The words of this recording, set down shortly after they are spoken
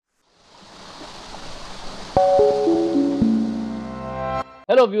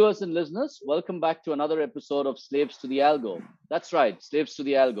Hello, viewers and listeners. Welcome back to another episode of Slaves to the Algo. That's right, Slaves to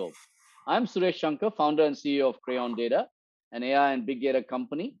the Algo. I'm Suresh Shankar, founder and CEO of Crayon Data, an AI and big data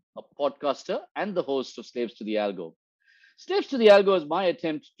company, a podcaster, and the host of Slaves to the Algo. Slaves to the Algo is my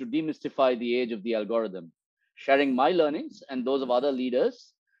attempt to demystify the age of the algorithm, sharing my learnings and those of other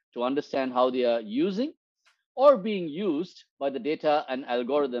leaders to understand how they are using or being used by the data and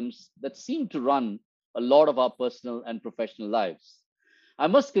algorithms that seem to run a lot of our personal and professional lives. I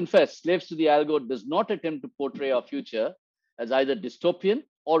must confess, Slaves to the Algo does not attempt to portray our future as either dystopian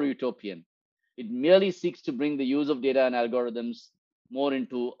or utopian. It merely seeks to bring the use of data and algorithms more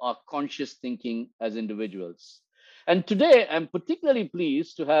into our conscious thinking as individuals. And today, I'm particularly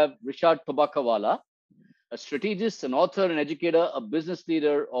pleased to have Rishad Tobakawala, a strategist, an author, an educator, a business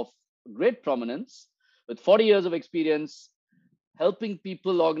leader of great prominence with 40 years of experience helping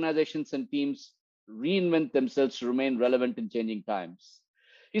people, organizations, and teams reinvent themselves to remain relevant in changing times.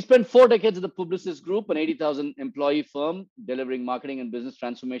 He spent 4 decades at the Publicis Group, an 80,000 employee firm delivering marketing and business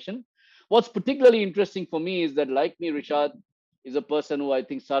transformation. What's particularly interesting for me is that, like me, Rishad is a person who I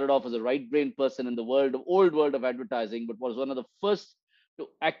think started off as a right brain person in the old world of advertising, but was one of the first to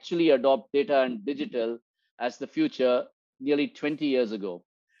actually adopt data and digital as the future nearly 20 years ago.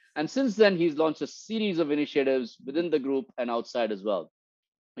 And since then, he's launched a series of initiatives within the group and outside as well.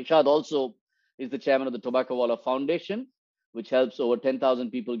 Rishad also is the chairman of the Tobacco Walla Foundation, which helps over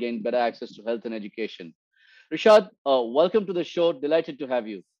 10,000 people gain better access to health and education. Rishad, welcome to the show. Delighted to have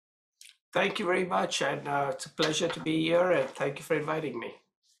you. Thank you very much, and it's a pleasure to be here, and thank you for inviting me.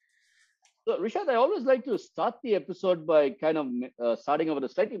 So, Rishad, I always like to start the episode by kind of starting over a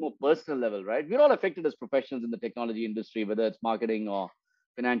slightly more personal level, right? We're all affected as professionals in the technology industry, whether it's marketing or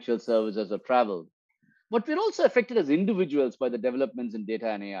financial services or travel. But we're also affected as individuals by the developments in data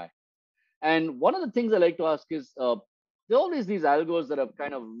and AI. And one of the things I like to ask is there are always these algos that have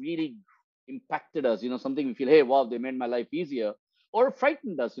kind of really impacted us, something we feel, hey, wow, they made my life easier, or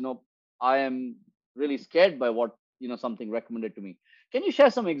frightened us, I am really scared by what, something recommended to me. Can you share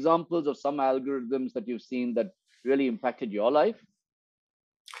some examples of some algorithms that you've seen that really impacted your life?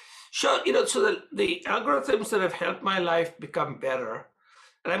 Sure, so the algorithms that have helped my life become better,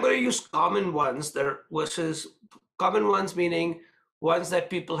 and I'm going to use common ones that are versus common ones, meaning ones that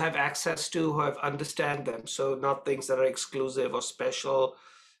people have access to who have understand them. So not things that are exclusive or special.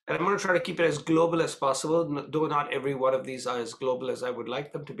 And I'm going to try to keep it as global as possible, though not every one of these are as global as I would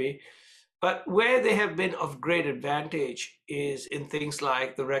like them to be. But where they have been of great advantage is in things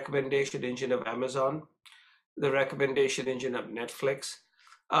like the recommendation engine of Amazon, the recommendation engine of Netflix.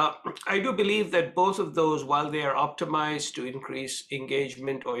 Uh, I do believe that both of those, while they are optimized to increase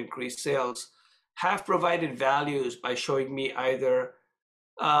engagement or increase sales, have provided values by showing me either,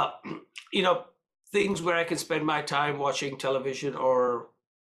 uh, you know, things where I can spend my time watching television or,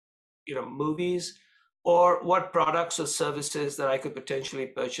 movies, or what products or services that I could potentially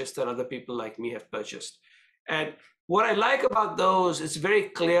purchase that other people like me have purchased. And what I like about those, it's very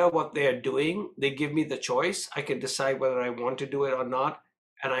clear what they are doing. They give me the choice. I can decide whether I want to do it or not,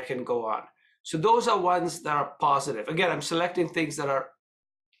 and I can go on. So those are ones that are positive. Again, I'm selecting things that are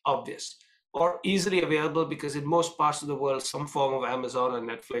obvious or easily available because in most parts of the world, some form of Amazon or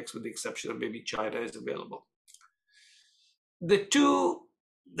Netflix, with the exception of maybe China, is available. The two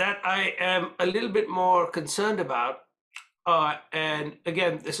that I am a little bit more concerned about, and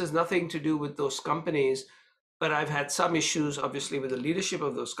again, this has nothing to do with those companies, but I've had some issues, obviously, with the leadership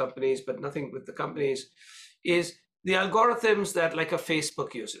of those companies, but nothing with the companies, is the algorithms that like a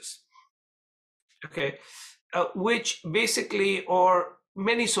Facebook uses, okay, which basically, or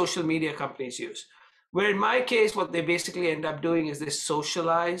many social media companies use, where in my case, what they basically end up doing is they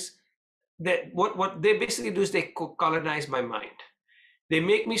socialize, that what they basically do is they colonize my mind. They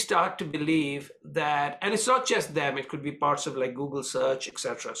make me start to believe that, and it's not just them, it could be parts of like Google search,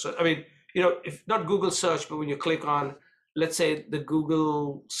 etc. So I mean, if not Google search, but when you click on, let's say, the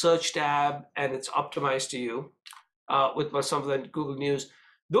Google search tab and it's optimized to you, with some of the Google News,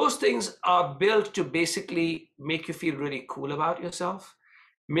 those things are built to basically make you feel really cool about yourself,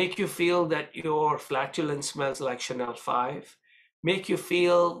 make you feel that your flatulence smells like Chanel 5, make you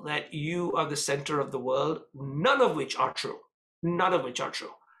feel that you are the center of the world, none of which are true. None of which are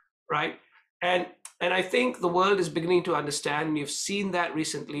true, right? And and I think the world is beginning to understand, and you've seen that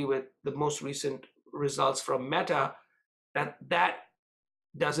recently with the most recent results from Meta, that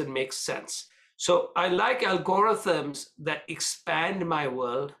doesn't make sense. So I like algorithms that expand my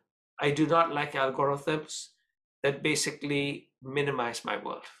world. I do not like algorithms that basically minimize my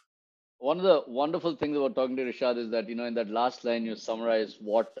world. One of the wonderful things about talking to Rishad is that, in that last line, you summarize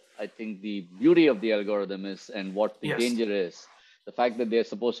what I think the beauty of the algorithm is and what the Yes. danger is. The fact that they're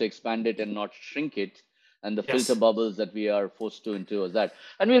supposed to expand it and not shrink it, and the filter Yes. bubbles that we are forced to into is that.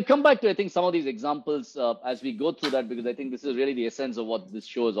 And we'll come back to, I think, some of these examples as we go through that, because I think this is really the essence of what this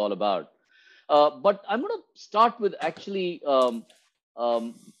show is all about. But I'm going to start with actually um,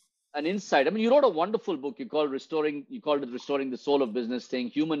 an insight. I mean, you wrote a wonderful book. You called it Restoring the Soul of Business, Staying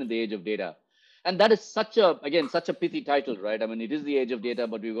Human in the Age of Data. And that is such a pithy title, right? I mean, it is the age of data,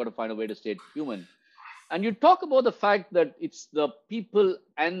 but we've got to find a way to stay human. And you talk about the fact that it's the people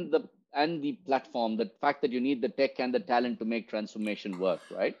and the platform, the fact that you need the tech and the talent to make transformation work,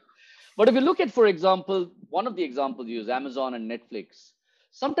 right? But if you look at, for example, one of the examples you use, Amazon and Netflix,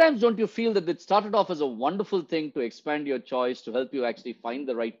 sometimes don't you feel that it started off as a wonderful thing to expand your choice, to help you actually find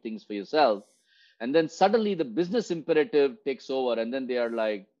the right things for yourself? And then suddenly the business imperative takes over, and then they are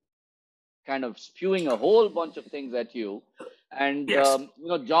like kind of spewing a whole bunch of things at you. And Yes.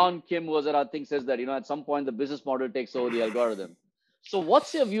 John Kim was at, I think, says that at some point the business model takes over the algorithm. So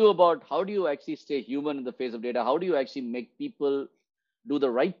what's your view about how do you actually stay human in the face of data? How do you actually make people do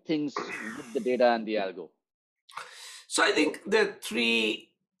the right things with the data and the algo? So I think there are three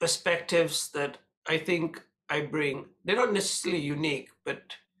perspectives that I think I bring. They're not necessarily unique,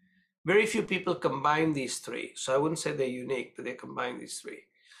 but very few people combine these three. So I wouldn't say they're unique, but they combine these three.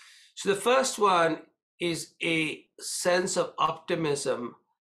 So the first one is a sense of optimism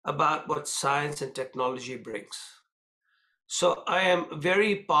about what science and technology brings. So I am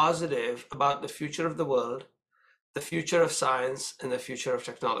very positive about the future of the world, the future of science, and the future of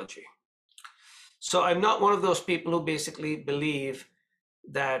technology. So I'm not one of those people who basically believe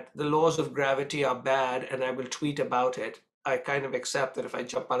that the laws of gravity are bad and I will tweet about it. I kind of accept that if I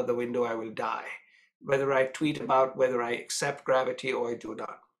jump out of the window, I will die, whether I tweet about whether I accept gravity or I do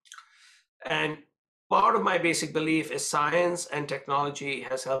not. And part of my basic belief is science and technology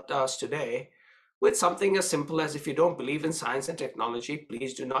has helped us today with something as simple as, if you don't believe in science and technology,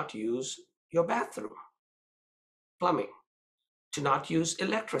 please do not use your bathroom, plumbing, do not use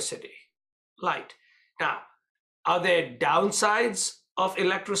electricity, light. Now, are there downsides of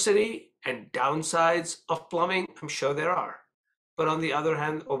electricity and downsides of plumbing? I'm sure there are. But on the other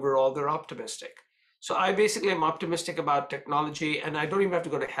hand, overall, they're optimistic. So I basically am optimistic about technology, and I don't even have to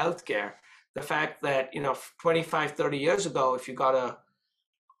go to healthcare. The fact that, 25, 30 years ago, if you got a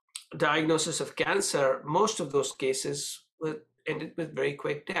diagnosis of cancer, most of those cases ended with very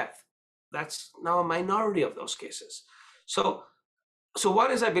quick death. That's now a minority of those cases. So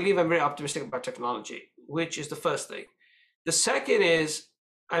one is, I believe I'm very optimistic about technology, which is the first thing. The second is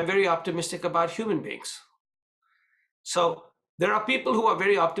I'm very optimistic about human beings. So there are people who are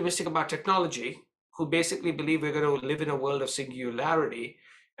very optimistic about technology, who basically believe we're going to live in a world of singularity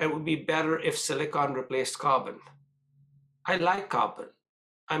and it would be better if silicon replaced carbon. I like carbon.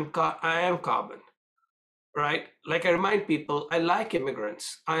 I am carbon, right? Like I remind people, I like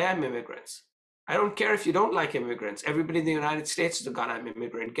immigrants. I am immigrants. I don't care if you don't like immigrants. Everybody in the United States is a goddamn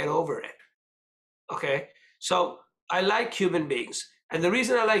immigrant. Get over it. Okay? So I like human beings. And the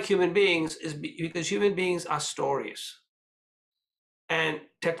reason I like human beings is because human beings are stories. And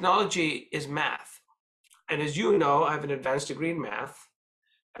technology is math. And as you know, I have an advanced degree in math.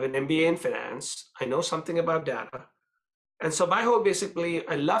 I have an MBA in finance. I know something about data. And so my whole basically,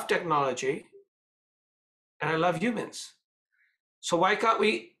 I love technology and I love humans. So why can't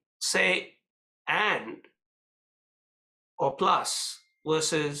we say and or plus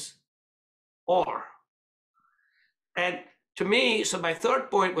versus or? And to me, so my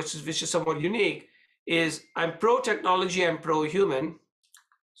third point, which is somewhat unique, is I'm pro technology, I'm pro human.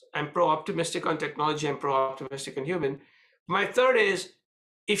 I'm pro optimistic on technology, I'm pro optimistic on human. My third is,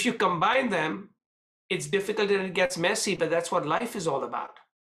 if you combine them, it's difficult and it gets messy, but that's what life is all about.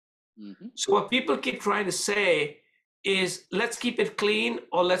 Mm-hmm. So what people keep trying to say is, let's keep it clean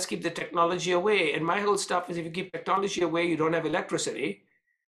or let's keep the technology away. And my whole stuff is, if you keep technology away, you don't have electricity.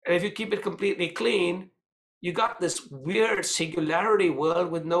 And if you keep it completely clean, you got this weird singularity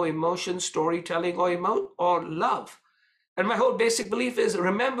world with no emotion, storytelling, or love. And my whole basic belief is,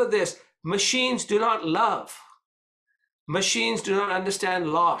 remember this, machines do not love. Machines do not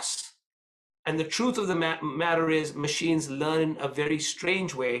understand loss. And the truth of the matter is, machines learn in a very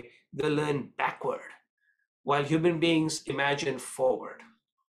strange way. They learn backward, while human beings imagine forward.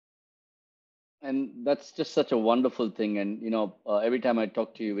 And that's just such a wonderful thing. And every time I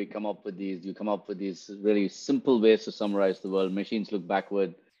talk to you, you come up with these really simple ways to summarize the world. Machines look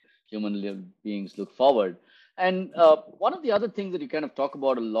backward, human beings look forward. And one of the other things that you kind of talk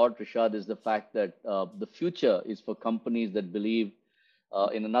about a lot, Rishad, is the fact that the future is for companies that believe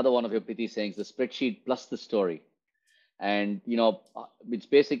in another one of your pithy sayings, the spreadsheet plus the story. And it's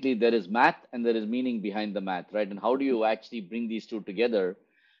basically there is math and there is meaning behind the math, right? And how do you actually bring these two together?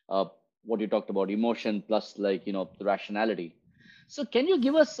 uh, what you talked about, emotion plus the rationality. So can you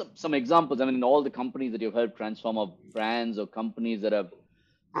give us some examples? I mean, in all the companies that you've helped transform, of brands or companies that have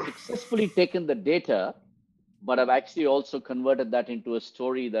successfully taken the data but have actually also converted that into a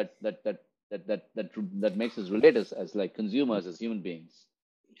story that makes us relate as like consumers, as human beings.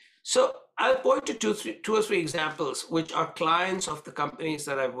 So I'll point to two or three examples, which are clients of the companies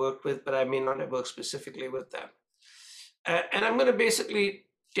that I've worked with, but I may not have worked specifically with them. And I'm going to basically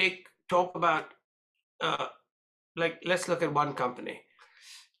talk about, let's look at one company.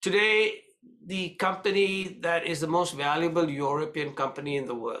 Today, the company that is the most valuable European company in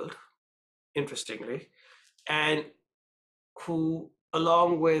the world, interestingly, and who,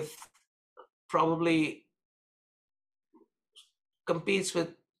 along with probably competes with,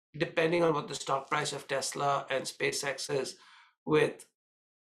 depending on what the stock price of Tesla and SpaceX is, with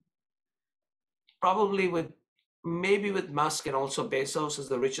maybe with Musk, and also Bezos is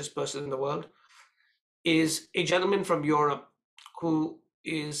the richest person in the world, is a gentleman from Europe who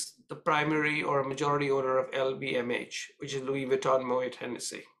is the primary or majority owner of LVMH, which is Louis Vuitton Moet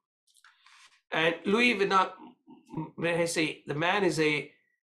Hennessy. And Louis Vuitton, when I say the man is a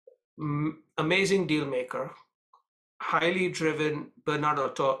amazing deal maker, highly driven. Bernard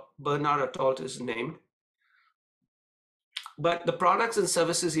Arnault is his name. But the products and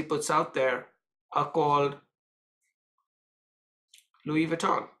services he puts out there are called Louis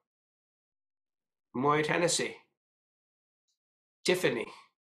Vuitton, Moet Hennessy, Tiffany,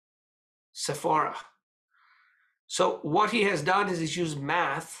 Sephora. So what he has done is he's used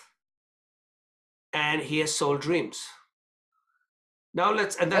math and he has sold dreams. Now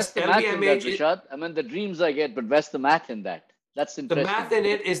that's the math in that, Rishad. I mean, the dreams I get, but where's the math in that? That's interesting. The math in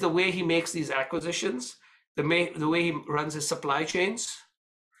it is the way he makes these acquisitions, the way he runs his supply chains.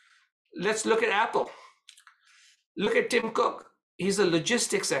 Let's look at Apple. Look at Tim Cook. He's a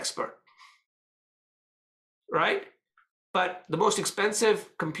logistics expert, right? But the most expensive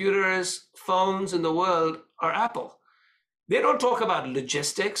computers, phones in the world are Apple. They don't talk about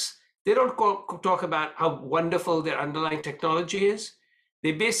logistics. They don't talk about how wonderful their underlying technology is.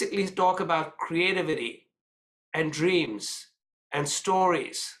 They basically talk about creativity and dreams and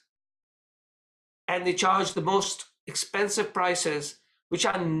stories. And they charge the most expensive prices, which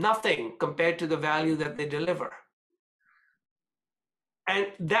are nothing compared to the value that they deliver. And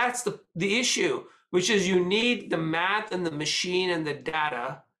that's the issue, which is you need the math and the machine and the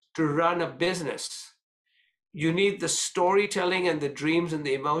data to run a business. You need the storytelling and the dreams and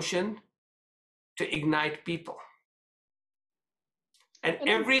the emotion to ignite people. And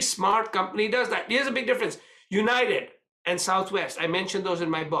every smart company does that. Here's a big difference. United and Southwest, I mentioned those in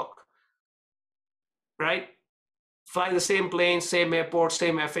my book, right? Fly the same plane, same airport,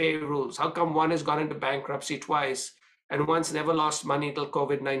 same FAA rules. How come one has gone into bankruptcy twice and one's never lost money until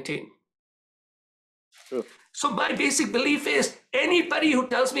COVID-19? True. So my basic belief is anybody who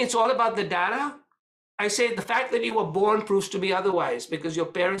tells me it's all about the data, I say the fact that you were born proves to be otherwise, because your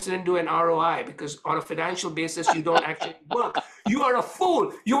parents didn't do an ROI, because on a financial basis, you don't actually work. You are a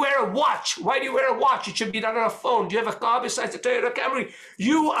fool. You wear a watch. Why do you wear a watch? It should be done on a phone. Do you have a car besides the Toyota Camry?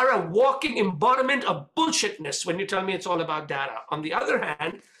 You are a walking embodiment of bullshitness when you tell me it's all about data. On the other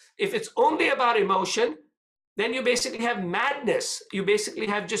hand, if it's only about emotion, then you basically have madness. You basically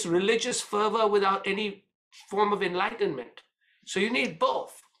have just religious fervor without any form of enlightenment. So you need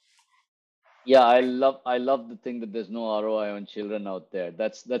both. Yeah, I love the thing that there's no ROI on children out there.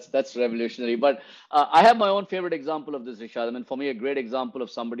 That's revolutionary. But I have my own favorite example of this, Rishad. I mean, for me, a great example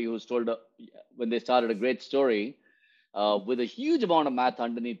of somebody who's told when they started a great story with a huge amount of math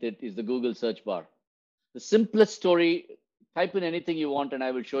underneath it is the Google search bar. The simplest story. Type in anything you want, and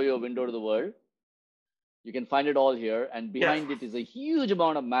I will show you a window to the world. You can find it all here, and behind it is a huge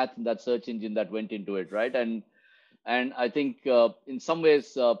amount of math in that search engine that went into it, right? And I think in some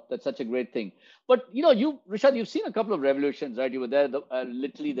ways that's such a great thing. But Rishad, you've seen a couple of revolutions, right? You were there,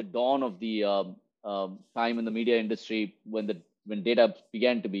 literally the dawn of the time in the media industry when data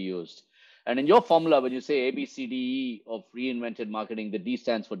began to be used. And in your formula, when you say ABCDE of reinvented marketing, the D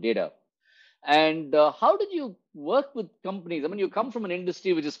stands for data. And how did you work with companies? I mean, you come from an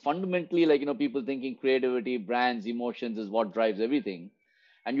industry which is fundamentally like, people thinking creativity, brands, emotions is what drives everything.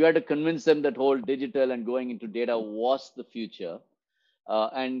 And you had to convince them that whole digital and going into data was the future.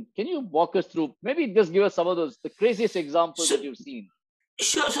 And can you walk us through, maybe just give us some of the craziest examples that you've seen?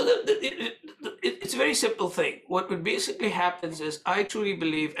 Sure. So it's a very simple thing. What basically happens is I truly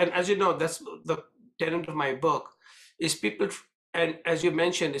believe, and as you know, that's the tenet of my book, is people, and as you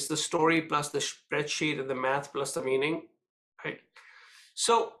mentioned, it's the story plus the spreadsheet and the math plus the meaning. right?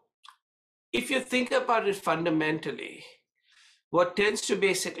 So if you think about it fundamentally, what tends to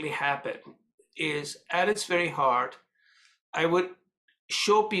basically happen is, at its very heart, I would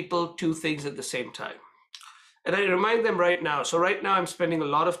show people two things at the same time. And I remind them right now. So right now I'm spending a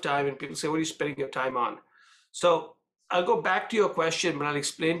lot of time, and people say, what are you spending your time on? So I'll go back to your question, but I'll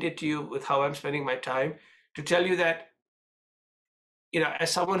explain it to you with how I'm spending my time to tell you that,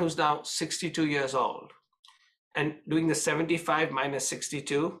 as someone who's now 62 years old and doing the 75 minus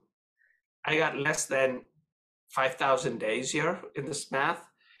 62, I got less than 5,000 days here in this math.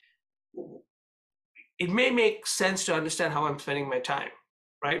 It may make sense to understand how I'm spending my time,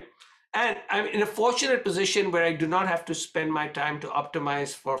 right? And I'm in a fortunate position where I do not have to spend my time to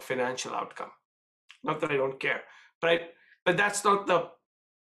optimize for financial outcome. Not that I don't care, but that's not the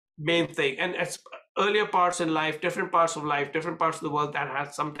main thing. And as earlier parts in life, different parts of life, different parts of the world,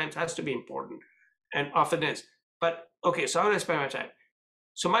 that sometimes has to be important, and often is. But okay, so how do I spend my time?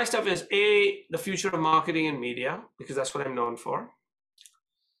 So my stuff is the future of marketing and media, because that's what I'm known for.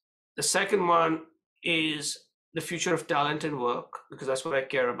 The second one is the future of talent and work, because that's what I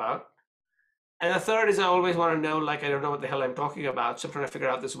care about. And the third is I always want to know, like, I don't know what the hell I'm talking about, so I'm trying to figure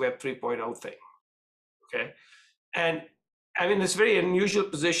out this Web 3.0 thing. Okay. And I'm in this very unusual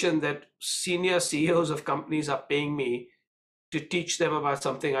position that senior CEOs of companies are paying me to teach them about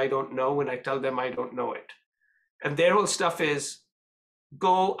something I don't know when I tell them I don't know it. And their whole stuff is,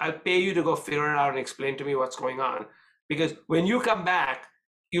 I'll pay you to go figure it out and explain to me what's going on. Because when you come back,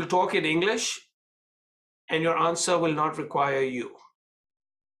 you'll talk in English and your answer will not require you.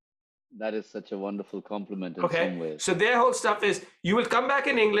 That is such a wonderful compliment in some ways. So their whole stuff is, you will come back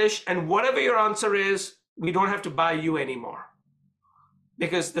in English, and whatever your answer is, we don't have to buy you anymore.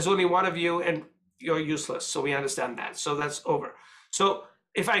 Because there's only one of you and you're useless. So we understand that. So that's over. So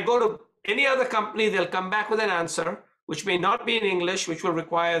if I go to any other company, they'll come back with an answer, which may not be in English, which will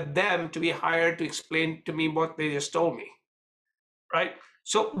require them to be hired to explain to me what they just told me, right?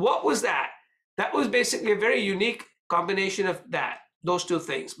 So what was that? That was basically a very unique combination of those two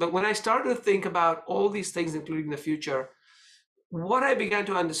things. But when I started to think about all these things, including the future, what I began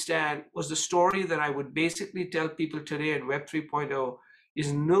to understand was the story that I would basically tell people today in Web 3.0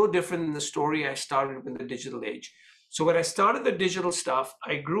 is no different than the story I started in the digital age. So when I started the digital stuff,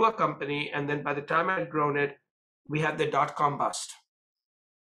 I grew a company, and then by the time I had grown it, we had the dot-com bust.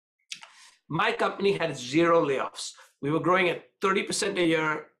 My company had 0 layoffs. We were growing at 30% a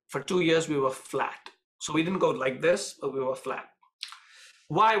year. For 2 years, we were flat. So we didn't go like this, but we were flat.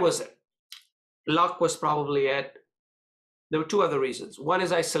 Why was it? Luck was probably it. There were 2 other reasons. One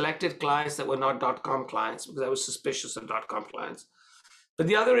is I selected clients that were not dot-com clients because I was suspicious of dot-com clients. But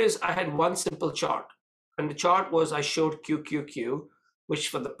the other is I had one simple chart. And the chart was, I showed QQQ, which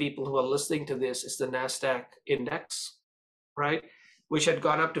for the people who are listening to this is the NASDAQ index, right? Which had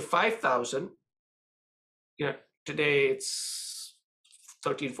gone up to 5,000. Today it's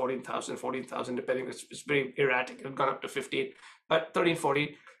 13, 14,000, 14,000, depending. It's very erratic. It had gone up to 15, but 13, 14.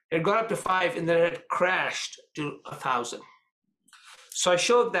 It had gone up to 5, and then it had crashed to 1,000. So I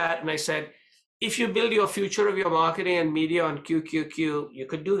showed that, and I said, if you build your future of your marketing and media on QQQ, you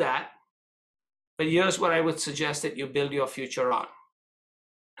could do that. But here's what I would suggest that you build your future on.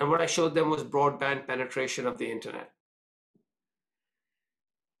 And what I showed them was broadband penetration of the internet.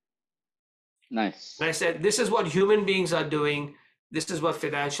 Nice. And I said, this is what human beings are doing. This is what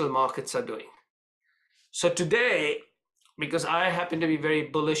financial markets are doing. So today, because I happen to be very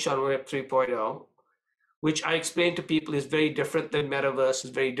bullish on Web 3.0, which I explain to people is very different than metaverse,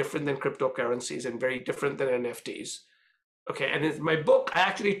 is very different than cryptocurrencies, and very different than NFTs. Okay, and in my book, I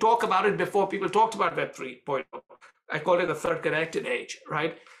actually talk about it before people talked about Web 3.0. I call it the third connected age,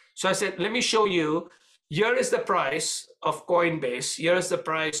 right? So I said, let me show you, here is the price of Coinbase, here is the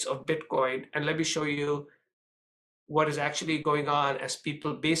price of Bitcoin, and let me show you what is actually going on as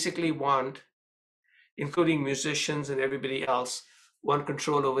people basically want, including musicians and everybody else, want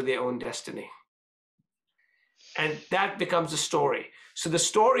control over their own destiny. And that becomes a story. So the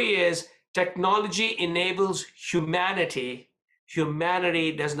story is, technology enables humanity.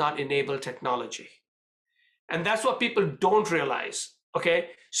 Humanity does not enable technology. And that's what people don't realize,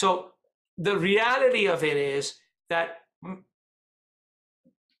 okay? So the reality of it is that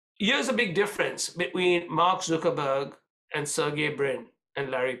here's a big difference between Mark Zuckerberg and Sergey Brin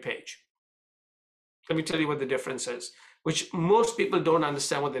and Larry Page. Let me tell you what the difference is, which most people don't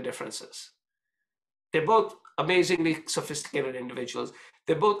understand what the difference is. They're both amazingly sophisticated individuals.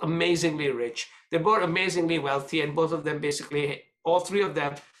 They're both amazingly rich. They're both amazingly wealthy, and both of them basically, all 3 of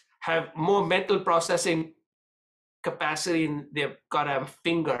them have more mental processing capacity in their goddamn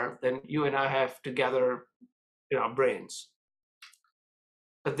finger than you and I have together in our brains.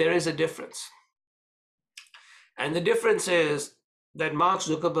 But there is a difference. And the difference is that Mark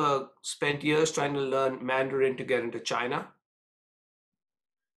Zuckerberg spent years trying to learn Mandarin to get into China.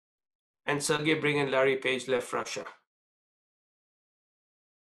 And Sergey Brin and Larry Page left Russia.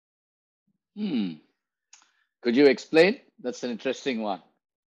 Could you explain? That's an interesting one.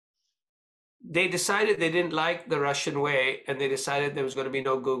 They decided they didn't like the Russian way, and they decided there was going to be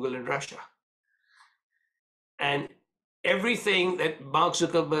no Google in Russia. And everything that Mark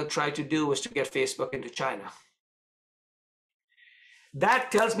Zuckerberg tried to do was to get Facebook into China.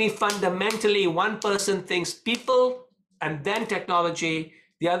 That tells me fundamentally one person thinks people and then technology.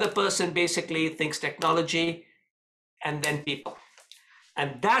 The other person basically thinks technology and then people.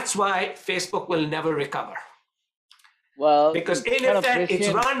 And that's why Facebook will never recover. Well, because in effect, it's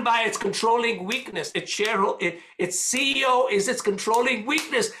run by its controlling weakness. Its CEO is its controlling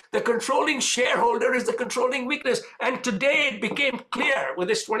weakness. The controlling shareholder is the controlling weakness. And today it became clear with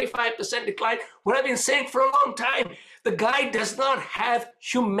this 25% decline, what I've been saying for a long time, the guy does not have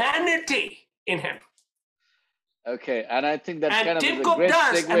humanity in him. Okay, and I think that kind of Tim is Cook a great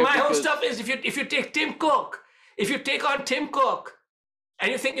does. segue And my whole stuff is if you take Tim Cook, if you take on Tim Cook,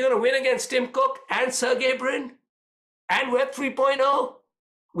 and you think you're going to win against Tim Cook and Sergey Brin and Web 3.0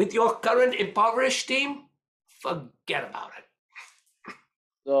 with your current impoverished team, forget about it.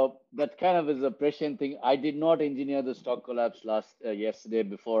 So that kind of is a prescient thing. I did not engineer the stock collapse yesterday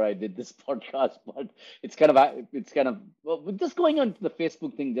before I did this podcast, but it's kind of well, we're just going on to the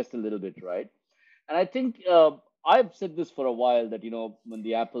Facebook thing just a little bit, right? And I think I've said this for a while that when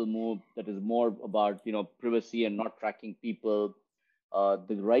the Apple move that is more about privacy and not tracking people,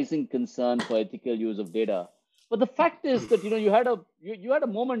 the rising concern for ethical use of data. But the fact is that you had a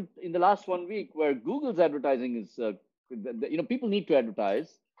moment in the last 1 week where Google's advertising is people need to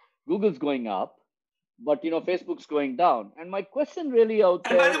advertise. Google's going up, but Facebook's going down. And my question really out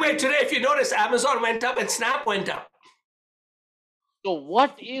there. And by the way, today, if you notice, Amazon went up and Snap went up. So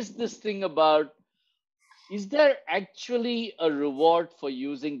what is this thing about? Is there actually a reward for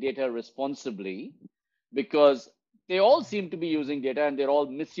using data responsibly? Because they all seem to be using data and they're all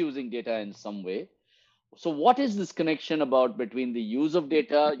misusing data in some way. So what is this connection about between the use of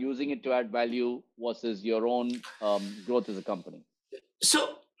data, using it to add value versus your own growth as a company?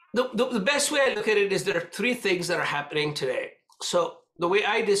 So the best way I look at it is there are three things that are happening today. So the way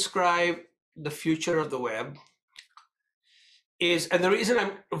I describe the future of the web is, and the reason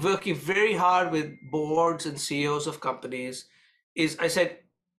I'm working very hard with boards and CEOs of companies is I said,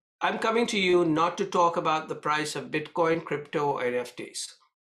 I'm coming to you not to talk about the price of Bitcoin, crypto, or NFTs.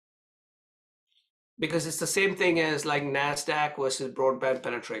 Because it's the same thing as like NASDAQ versus broadband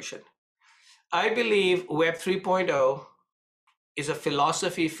penetration. I believe Web 3.0 is a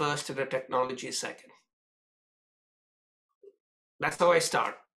philosophy first and a technology second. That's how I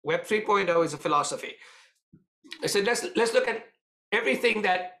start. Web 3.0 is a philosophy. I said, let's look at everything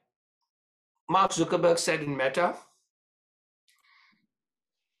that Mark Zuckerberg said in Meta.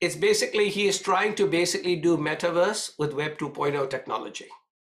 It's basically, he is trying to basically do metaverse with Web 2.0 technology.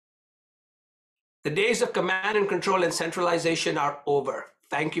 The days of command and control and centralization are over.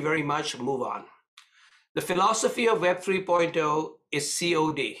 Thank you very much, move on. The philosophy of Web 3.0 is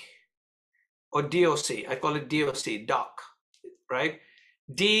COD or DOC. I call it DOC, DOC, right?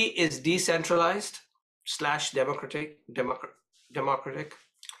 D is decentralized / democratic.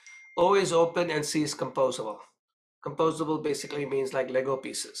 O is open and C is composable. Composable basically means like Lego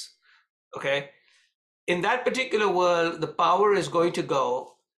pieces, okay? In that particular world, the power is going to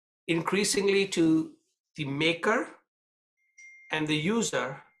go increasingly to the maker and the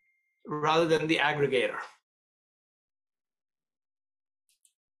user rather than the aggregator.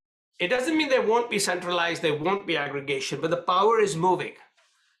 It doesn't mean there won't be centralized, there won't be aggregation, but the power is moving.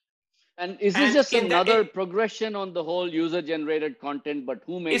 And is this just another progression on the whole user-generated content? But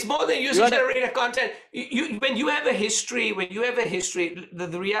who makes it's more than user-generated content. When you have a history,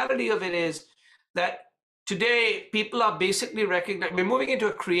 the reality of it is that today people are basically recognizing we're moving into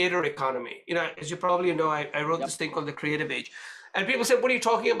a creator economy. As you probably know, I wrote this thing called the Creative Age, and people said, "What are you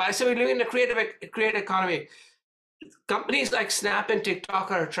talking about?" I said, "We're living in a creative economy." Companies like Snap and TikTok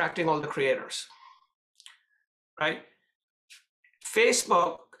are attracting all the creators, right?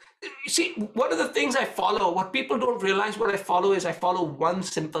 Facebook. You see, one of the things I follow, what people don't realize what I follow is I follow one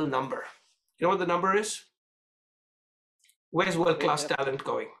simple number. You know what the number is? Where's world-class talent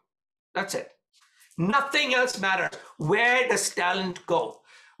going? That's it. Nothing else matters. Where does talent go?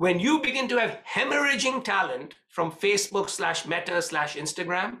 When you begin to have hemorrhaging talent from Facebook / Meta /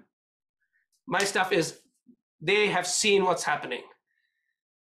 Instagram, my stuff is, they have seen what's happening.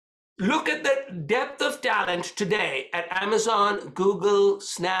 look at the depth of talent today at Amazon, Google,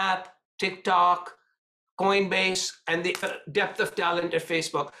 Snap, TikTok, Coinbase, and the depth of talent at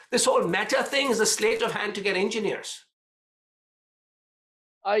Facebook. This whole Meta thing is a sleight of hand to get engineers.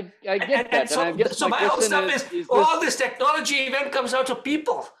 I get that, and I guess So my my whole question stuff is all this technology event comes out of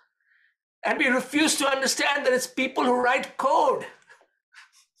people. And we refuse to understand that it's people who write code.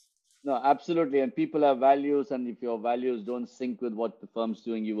 No, absolutely. And people have values, and if your values don't sync with what the firm's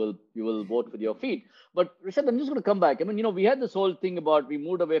doing, you will vote with your feet. But Rishad, I'm just going to come back. I mean, we had this whole thing about we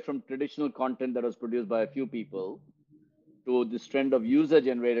moved away from traditional content that was produced by a few people to this trend of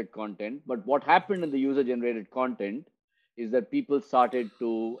user-generated content. But what happened in the user-generated content is that people started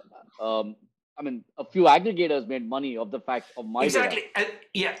to, I mean, a few aggregators made money of the fact of my data. Exactly. And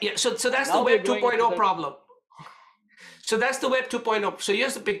yeah. So that's Now the we're Web going into 2.0 the problem. So that's the Web 2.0. So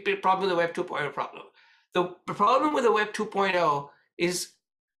here's the big problem with the Web 2.0 problem. The problem with the Web 2.0 is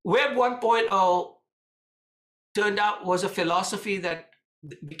Web 1.0 turned out was a philosophy that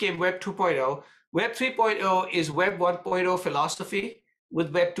became Web 2.0. Web 3.0 is Web 1.0 philosophy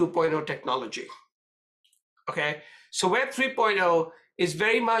with Web 2.0 technology. Okay, so Web 3.0 is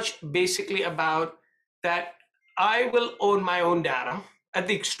very much basically about that I will own my own data at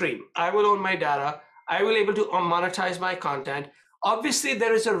the extreme. I will own my data. I will able to monetize my content. Obviously,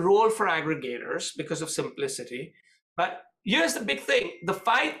 there is a role for aggregators because of simplicity. But here's the big thing. The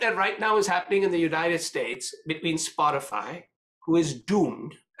fight that right now is happening in the United States between Spotify, who is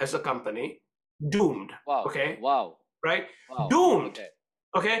doomed as a company, doomed, wow, okay, wow, right? wow. Doomed. Okay.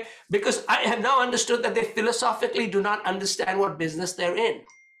 Okay, because I have now understood that they philosophically do not understand what business they're in.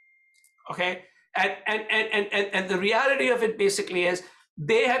 Okay, and the reality of it basically is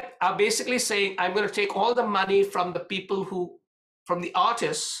are basically saying, I'm going to take all the money from the people from the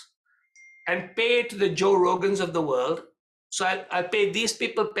artists and pay it to the Joe Rogans of the world. So I'll pay these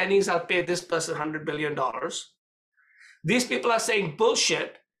people pennies, I'll pay this person $100 billion. These people are saying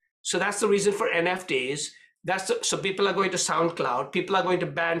bullshit. So that's the reason for NFTs. So people are going to SoundCloud, people are going to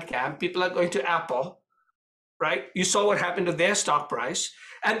Bandcamp, people are going to Apple, right? You saw what happened to their stock price.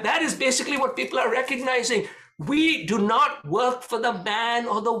 And that is basically what people are recognizing. We do not work for the man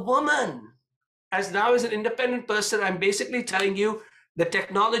or the woman. As now as an independent person, I'm basically telling you the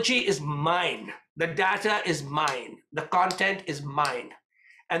technology is mine. The data is mine. The content is mine.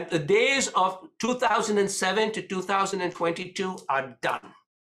 And the days of 2007 to 2022 are done.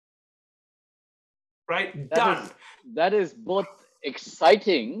 Right? Done. That is both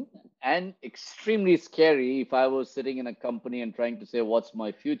exciting and extremely scary if I was sitting in a company and trying to say, what's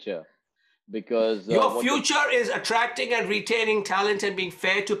my future? Because your future is attracting and retaining talent and being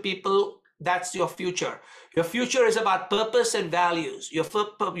fair to people. That's your future. Your future is about purpose and values. Your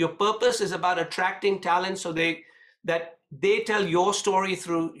purpose is about attracting talent so that they tell your story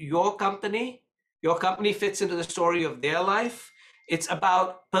through your company. Your company fits into the story of their life. It's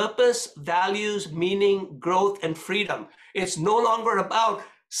about purpose, values, meaning, growth, and freedom. It's no longer about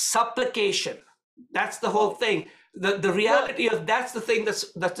supplication. That's the whole thing. The reality of that's the thing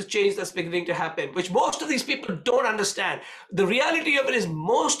that's the change that's beginning to happen, which most of these people don't understand. The reality of it is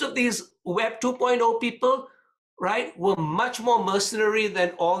most of these Web 2.0 people, right, were much more mercenary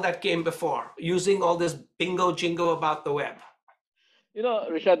than all that came before, using all this bingo jingo about the web.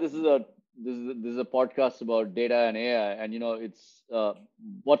 Rishad, this is a podcast about data and AI, and it's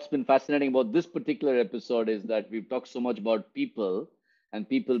what's been fascinating about this particular episode is that we've talked so much about people and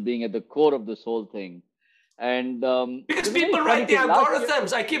people being at the core of this whole thing. And because people write the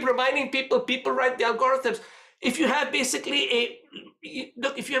algorithms. I keep reminding people write the algorithms. If you have basically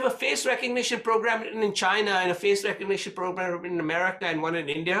if you have a face recognition program in China and a face recognition program in America and one in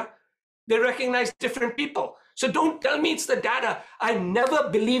India, they recognize different people. So don't tell me it's the data. I never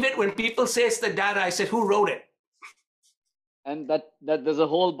believe it when people say it's the data. I said, who wrote it? And that there's a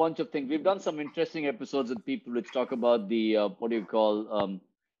whole bunch of things. We've done some interesting episodes with people which talk about the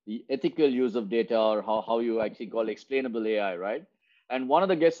the ethical use of data, or how you actually call explainable AI, right? And one of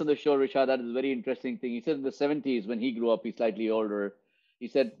the guests on the show, Rishad, that is a very interesting thing. He said in the 70s, when he grew up, he's slightly older, he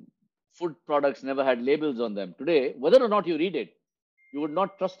said food products never had labels on them. Today, whether or not you read it, you would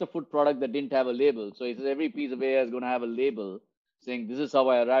not trust a food product that didn't have a label. So he says every piece of AI is going to have a label saying this is how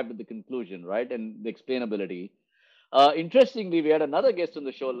I arrived at the conclusion, right? And the explainability. Interestingly, we had another guest on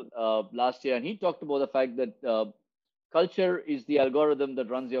the show last year, and he talked about the fact that culture is the algorithm that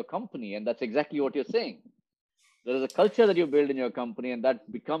runs your company. And that's exactly what you're saying. There is a culture that you build in your company, and that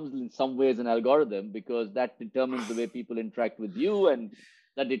becomes in some ways an algorithm because that determines the way people interact with you, and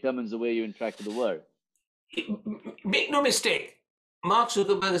that determines the way you interact with the world. Make no mistake, Mark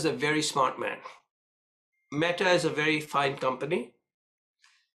Zuckerberg is a very smart man. Meta is a very fine company.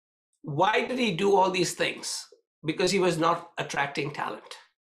 Why did he do all these things? Because he was not attracting talent.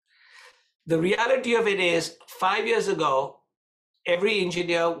 The reality of it is, 5 years ago, every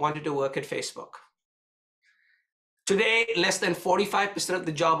engineer wanted to work at Facebook. Today, less than 45% of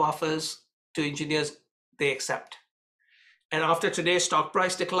the job offers to engineers they accept. And after today's stock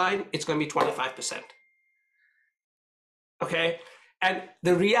price decline, it's going to be 25%. Okay. And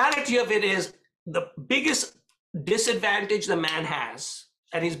the reality of it is, the biggest disadvantage the man has,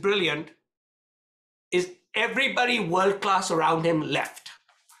 and he's brilliant, is everybody world-class around him left.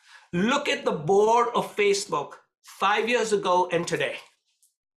 Look at the board of Facebook 5 years ago and today.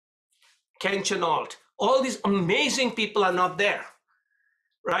 Ken Chenault, all these amazing people are not there,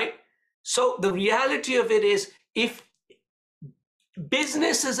 right? So the reality of it is, if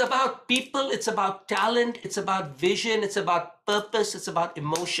business is about people, it's about talent, it's about vision, it's about purpose, it's about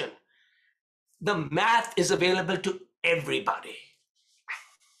emotion. The math is available to everybody.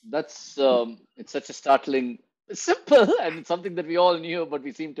 That's it's such a startling, simple, and it's something that we all knew, but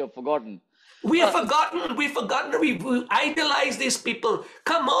we seem to have forgotten. We've forgotten, we idolize these people.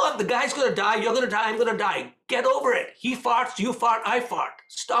 Come on, the guy's gonna die, you're gonna die, I'm gonna die. Get over it. He farts, you fart, I fart.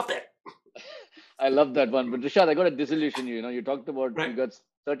 Stop it. I love that one. But Rishad, I got to disillusion you. You talked about Right. you got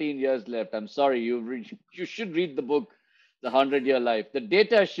 13 years left. I'm sorry. You should read the book, The 100-Year Life. The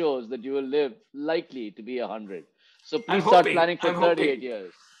data shows that you will live likely to be 100. So please start planning for 38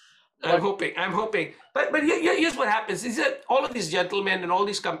 years. I'm hoping. But here's what happens is that all of these gentlemen and all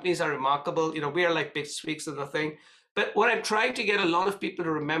these companies are remarkable. We are like big speaks of the thing. But what I'm trying to get a lot of people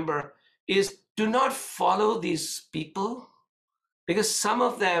to remember is, do not follow these people, because some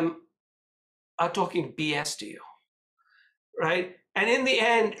of them are talking BS to you, right? And in the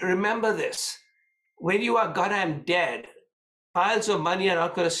end, remember this: when you are goddamn dead, piles of money are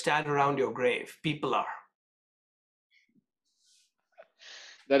not going to stand around your grave. People are.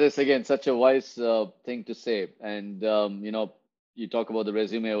 That is, again, such a wise thing to say. And, you talk about the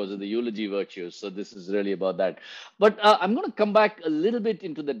resume was the eulogy virtues. So this is really about that. But I'm going to come back a little bit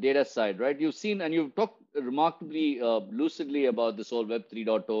into the data side, right? You've seen and you've talked remarkably lucidly about this whole Web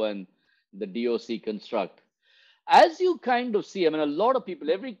 3.0 and the DOC construct. As you kind of see, I mean, a lot of people,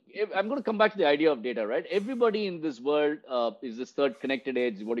 I'm going to come back to the idea of data, right? Everybody in this world is this third connected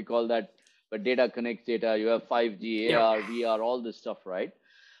age, what do you call that? Where data connects data. You have 5G, AR, VR, all this stuff, right?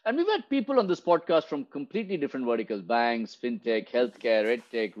 And we've had people on this podcast from completely different verticals: banks, fintech, healthcare,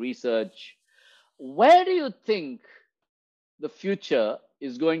 edtech, research. Where do you think the future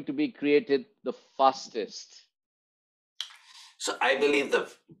is going to be created the fastest? So I believe the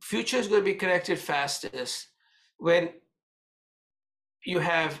future is going to be connected fastest when you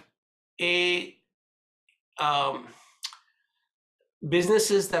have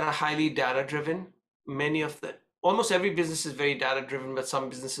businesses that are highly data driven. Almost every business is very data driven, but some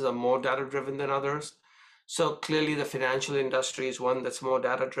businesses are more data driven than others. So clearly the financial industry is one that's more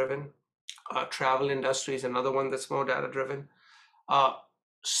data driven. Travel industry is another one that's more data driven.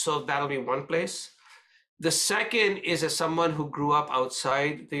 So that'll be one place. The second is, as someone who grew up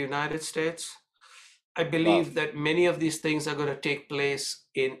outside the United States, I believe that many of these things are going to take place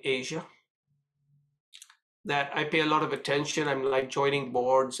in Asia. That I pay a lot of attention. I'm like joining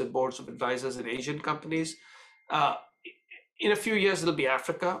boards and boards of advisors in Asian companies. In a few years, it'll be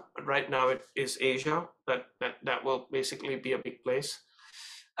Africa, but right now it is Asia. That will basically be a big place.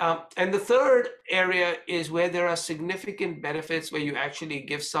 And the third area is where there are significant benefits, where you actually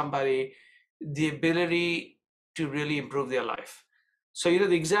give somebody the ability to really improve their life. So,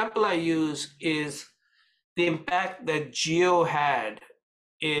 the example I use is the impact that Jio had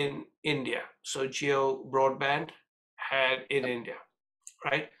in India. So Jio broadband had in India,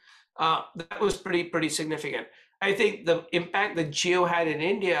 right? That was pretty significant. I think the impact that Jio had in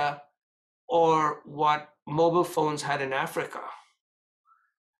India, or what mobile phones had in Africa,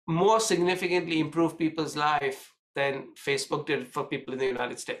 more significantly improved people's life than Facebook did for people in the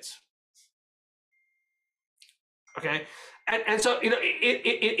United States. Okay, and so in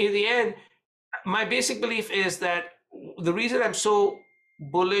the end, my basic belief is that the reason I'm so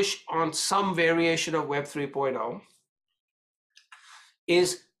bullish on some variation of Web 3.0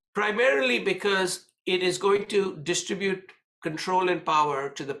 is primarily because it is going to distribute control and power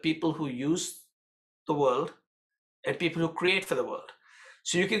to the people who use the world and people who create for the world.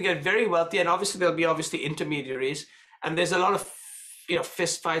 So you can get very wealthy, and obviously there'll be intermediaries, and there's a lot of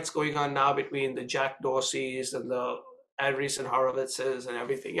fist fights going on now between the Jack Dorseys and the Andreessen Horowitzes and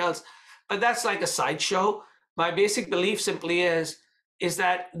everything else. But that's like a sideshow. My basic belief simply is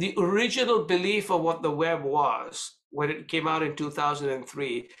that the original belief of what the web was when it came out in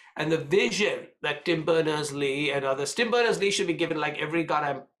 2003, and the vision that Tim Berners-Lee and others. Tim Berners-Lee should be given like every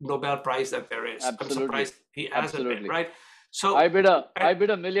goddamn Nobel Prize that there is. I'm Absolutely. surprised he hasn't been, Absolutely. right? So I bid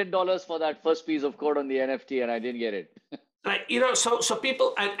 $1 million for that first piece of code on the NFT, and I didn't get it. like, so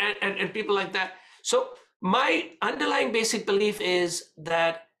people and people like that. So my underlying basic belief is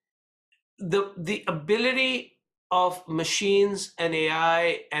that the ability of machines and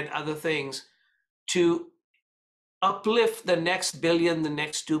AI and other things to uplift the next billion, the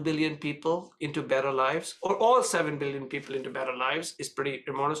next 2 billion people into better lives, or all 7 billion people into better lives, is pretty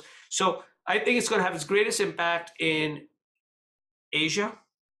enormous. So I think it's going to have its greatest impact in Asia.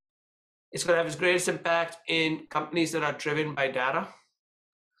 It's going to have its greatest impact in companies that are driven by data.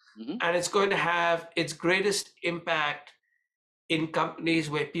 Mhm. And it's going to have its greatest impact in companies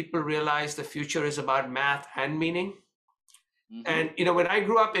where people realize the future is about math and meaning. Mhm. And, when I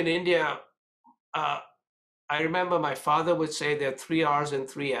grew up in India, I remember my father would say there are 3 R's and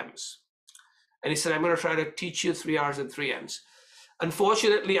 3 M's. And he said, I'm going to try to teach you 3 R's and 3 M's.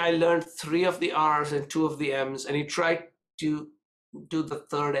 Unfortunately, I learned 3 of the R's and 2 of the M's, and he tried to do the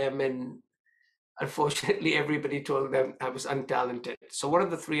third M, and unfortunately, everybody told them I was untalented. So what are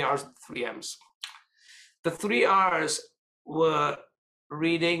the 3 R's and 3 M's? The 3 R's were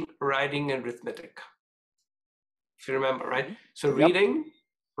reading, writing, and arithmetic. If you remember, right? Mhm. So Yep. reading,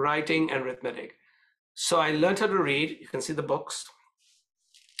 writing, and arithmetic. So I learned how to read. You can see the books.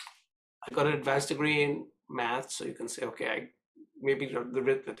 I got an advanced degree in math, so you can say, okay, maybe the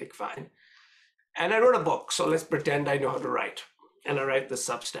arithmetic, fine. And I wrote a book, so let's pretend I know how to write. And I write the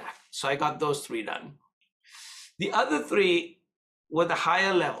Substack. So I got those 3 done. The other 3 were the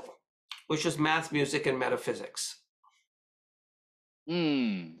higher level, which was math, music, and metaphysics.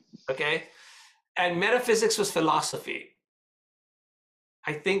 Okay? And metaphysics was philosophy.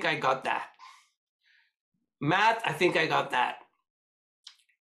 I think I got that. Math, I think I got that.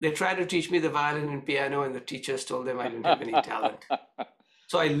 They tried to teach me the violin and piano, and the teachers told them I didn't have any talent.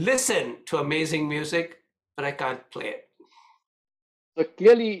 So I listen to amazing music, but I can't play it. So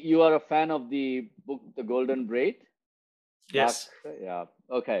clearly, you are a fan of the book, The Golden Braid. Yes. Yeah.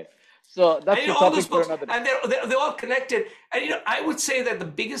 Okay. So that's the all topic those for books, another. and they're all connected. And I would say that the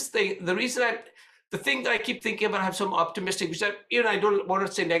biggest thing, the thing that I keep thinking about, I'm so optimistic, which I don't want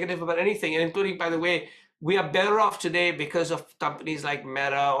to say negative about anything, and including, by the way, we are better off today because of companies like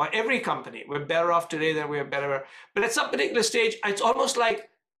Meta, or every company. We're better off today than we are better. But at some particular stage, it's almost like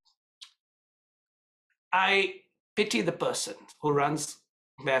I pity the person who runs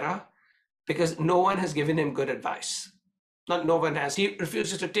Meta, because no one has given him good advice. Not no one has. He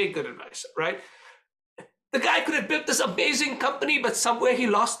refuses to take good advice, right? The guy could have built this amazing company, but somewhere he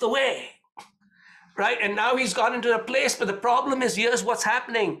lost the way, right? And now he's gone into a place, but the problem is, here's what's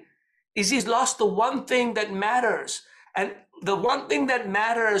happening, is he's lost the one thing that matters. And the one thing that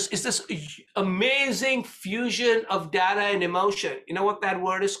matters is this amazing fusion of data and emotion. You know what that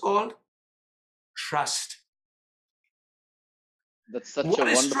word is called? Trust. That's such What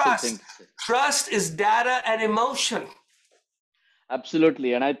a is wonderful trust? thing to say. Trust is data and emotion.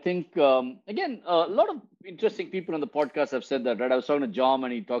 Absolutely. And I think, again, a lot of interesting people on the podcast have said that, right? I was talking to John,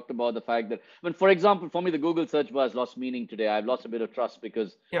 and he talked about the fact that, for example, for me, the Google search bar has lost meaning today. I've lost a bit of trust,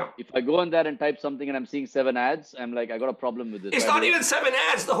 because if I go in there and type something and I'm seeing 7 ads, I'm like, I got a problem with this. It's not even 7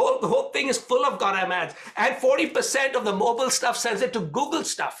 ads. The whole thing is full of goddamn ads. And 40% of the mobile stuff sends it to Google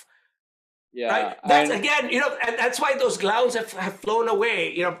stuff. Yeah. Right? That's again, and that's why those clowns have flown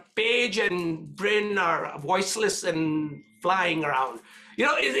away. Page and Bryn are voiceless and flying around.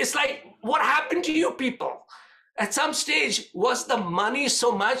 It's like, what happened to you people? At some stage, was the money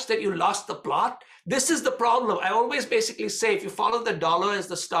so much that you lost the plot? This is the problem. I always basically say, if you follow the dollar as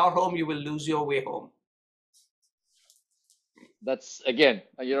the star home, you will lose your way home. That's, again,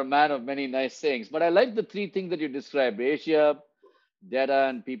 you're a man of many nice sayings. But I like the 3 things that you described: Asia, data,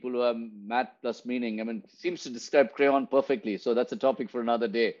 and people who have math plus meaning. It seems to describe Crayon perfectly. So that's a topic for another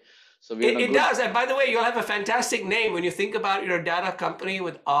day. So it does. And by the way, you'll have a fantastic name when you think about your data company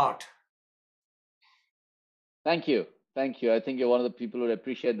with art. Thank you. Thank you. I think you're one of the people who would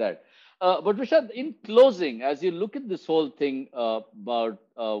appreciate that. But Rishad, in closing, as you look at this whole thing about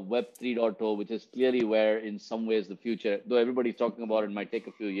Web 3.0, which is clearly where, in some ways, the future, though everybody's talking about it, might take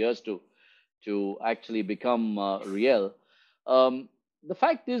a few years to actually become real. The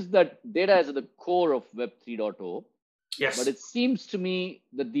fact is that data is at the core of Web 3.0. Yes. But it seems to me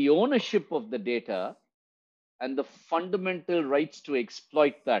that the ownership of the data and the fundamental rights to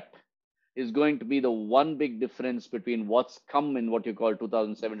exploit that is going to be the one big difference between what's come in what you call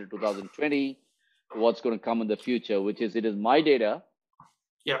 2007 to 2020 to what's going to come in the future, which is, it is my data,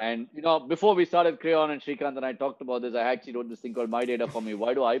 Yeah. And before we started Crayon, and Srikanth and I talked about this, I actually wrote this thing called My Data for Me.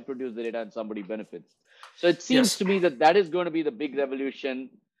 Why do I produce the data and somebody benefits? So it seems Yes. to me that is going to be the big revolution,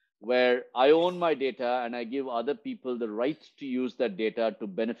 where I own my data and I give other people the right to use that data to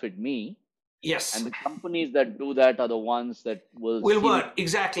benefit me. Yes. And the companies that do that are the ones that will Work.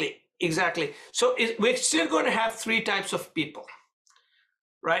 Exactly. So we're still going to have three types of people,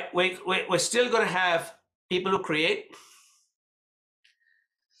 right? We're still going to have people who create,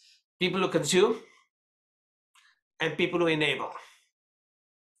 people who consume, and people who enable.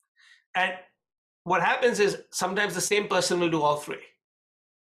 And what happens is sometimes the same person will do all three,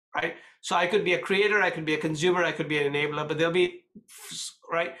 right? So I could be a creator, I could be a consumer, I could be an enabler, but there'll be,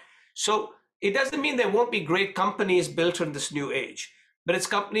 right? So it doesn't mean there won't be great companies built in this new age, but it's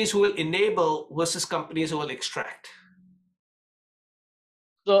companies who will enable versus companies who will extract.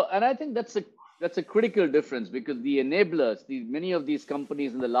 So, and I think that's a critical difference, because the enablers, many of these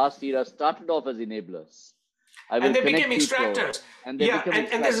companies in the last era started off as enablers. And they became extractors. And they became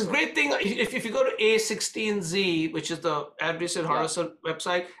extractors. And there's this great thing. If you go to A16Z, which is the Andreessen Horowitz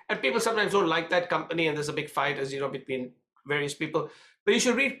website, and people sometimes don't like that company, and there's a big fight, as you know, between various people. But you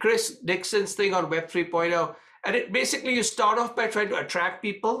should read Chris Dixon's thing on Web 3.0. And it basically, you start off by trying to attract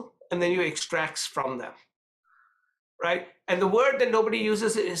people, and then you extract from them, right? And the word that nobody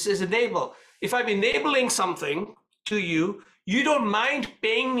uses is enable. If I'm enabling something to you, you don't mind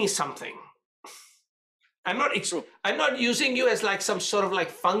paying me something. I'm not using you as like some sort of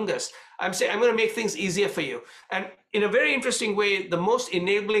like fungus. I'm saying I'm going to make things easier for you. And in a very interesting way, the most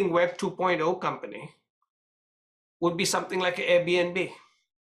enabling Web 2.0 company would be something like Airbnb.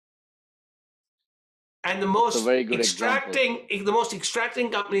 And the most extracting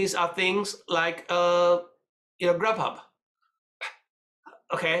companies are things like Grubhub.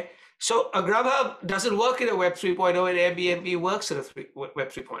 Okay, so a Grubhub doesn't work in a Web 3.0, and Airbnb works in a Web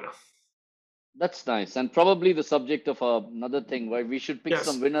 3.0. That's nice, and probably the subject of another thing where we should pick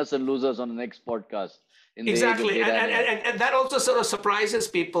some winners and losers on the next podcast. Exactly, and that also sort of surprises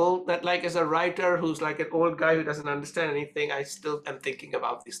people that, like, as a writer who's like an old guy who doesn't understand anything, I still am thinking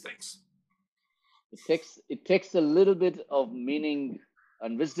about these things. It takes a little bit of meaning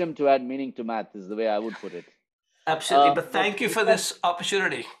and wisdom to add meaning to math, is the way I would put it. Absolutely, but thank you for this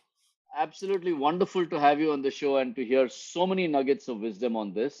opportunity. Absolutely wonderful to have you on the show and to hear so many nuggets of wisdom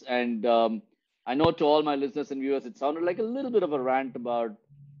on this. And I know to all my listeners and viewers, it sounded like a little bit of a rant about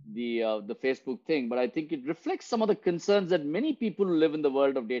the Facebook thing, but I think it reflects some of the concerns that many people who live in the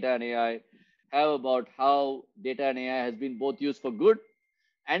world of data and AI have about how data and AI has been both used for good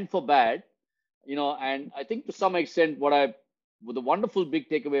and for bad. And I think to some extent, the wonderful big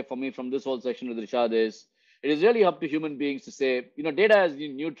takeaway for me from this whole session with Rishad is, it is really up to human beings to say, data is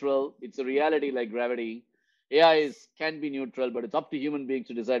neutral. It's a reality like gravity. AI can be neutral, but it's up to human beings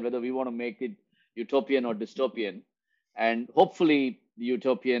to decide whether we want to make it utopian or dystopian. And hopefully the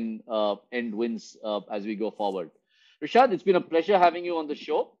utopian end wins as we go forward. Rishad, it's been a pleasure having you on the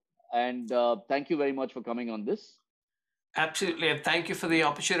show. And thank you very much for coming on this. Absolutely. And thank you for the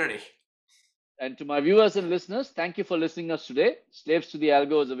opportunity. And to my viewers and listeners, thank you for listening to us today. Slaves to the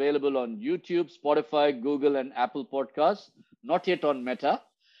Algo is available on YouTube, Spotify, Google, and Apple Podcasts, not yet on Meta.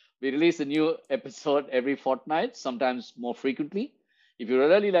 We release a new episode every fortnight, sometimes more frequently. If you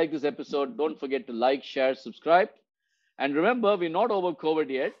really like this episode, don't forget to like, share, subscribe. And remember, we're not over COVID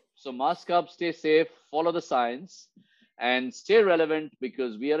yet. So mask up, stay safe, follow the science, and stay relevant,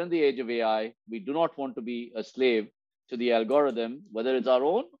 because we are in the age of AI. We do not want to be a slave to the algorithm, whether it's our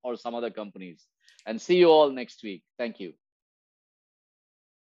own or some other companies. And see you all next week. Thank you.